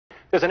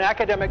There's an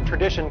academic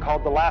tradition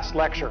called the last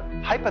lecture.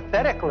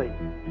 Hypothetically,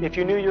 if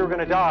you knew you were going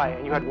to die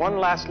and you had one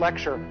last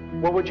lecture,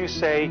 what would you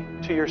say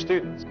to your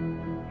students?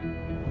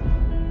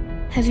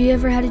 Have you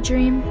ever had a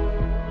dream?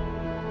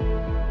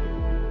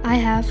 I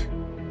have.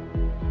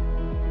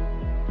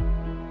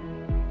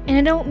 And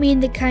I don't mean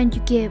the kind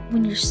you get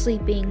when you're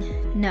sleeping,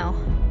 no.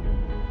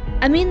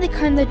 I mean the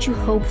kind that you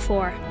hope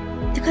for,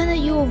 the kind that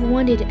you have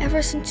wanted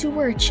ever since you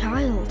were a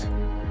child,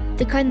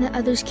 the kind that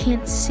others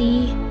can't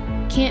see,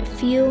 can't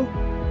feel,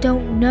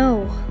 don't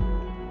know,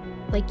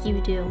 like you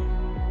do.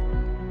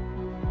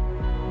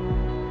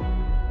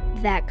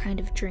 That kind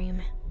of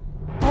dream.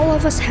 All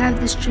of us have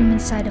this dream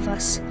inside of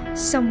us,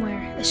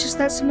 somewhere. It's just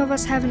that some of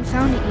us haven't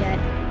found it yet.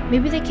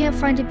 Maybe they can't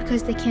find it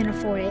because they can't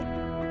afford it.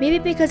 Maybe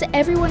because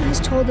everyone has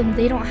told them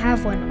they don't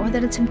have one or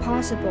that it's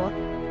impossible.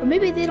 Or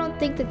maybe they don't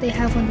think that they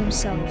have one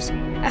themselves.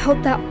 I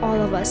hope that all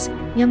of us,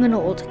 young and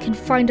old, can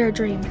find our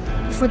dream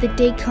before the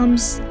day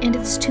comes and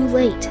it's too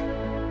late.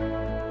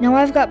 Now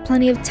I've got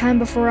plenty of time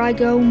before I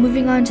go,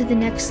 moving on to the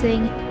next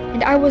thing,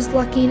 and I was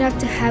lucky enough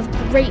to have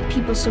great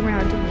people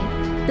surrounding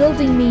me,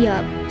 building me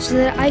up so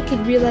that I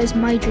could realize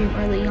my dream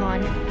early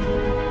on.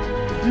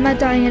 I'm not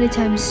dying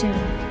anytime soon,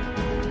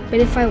 but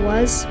if I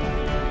was,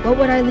 what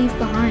would I leave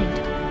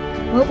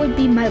behind? What would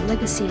be my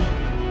legacy?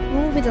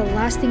 What would be the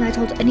last thing I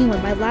told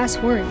anyone, my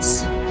last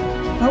words?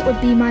 What would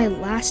be my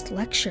last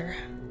lecture?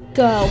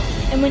 Go,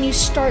 and when you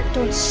start,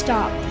 don't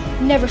stop.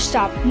 Never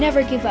stop,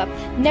 never give up,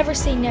 never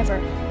say never.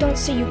 Don't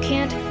say you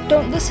can't,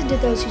 don't listen to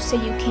those who say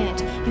you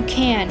can't. You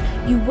can,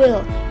 you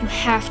will, you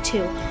have to.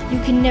 You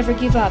can never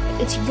give up.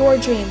 It's your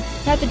dream,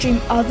 not the dream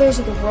others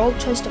or the world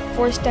tries to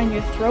force down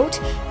your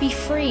throat. Be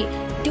free,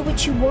 do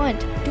what you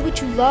want, do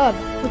what you love,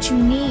 what you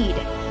need.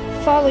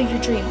 Follow your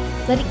dream,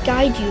 let it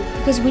guide you,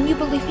 because when you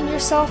believe in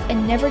yourself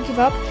and never give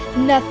up,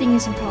 nothing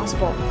is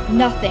impossible,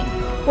 nothing.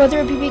 Whether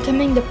it be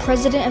becoming the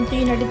President of the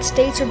United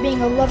States or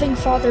being a loving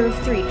father of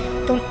 3,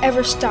 don't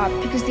ever stop,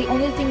 because the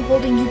only thing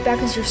holding you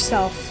back is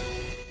yourself.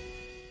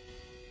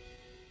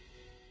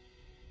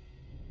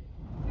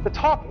 The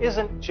talk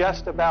isn't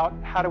just about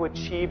how to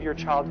achieve your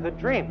childhood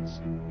dreams.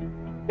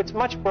 It's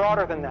much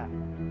broader than that.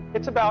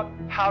 It's about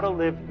how to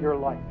live your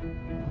life.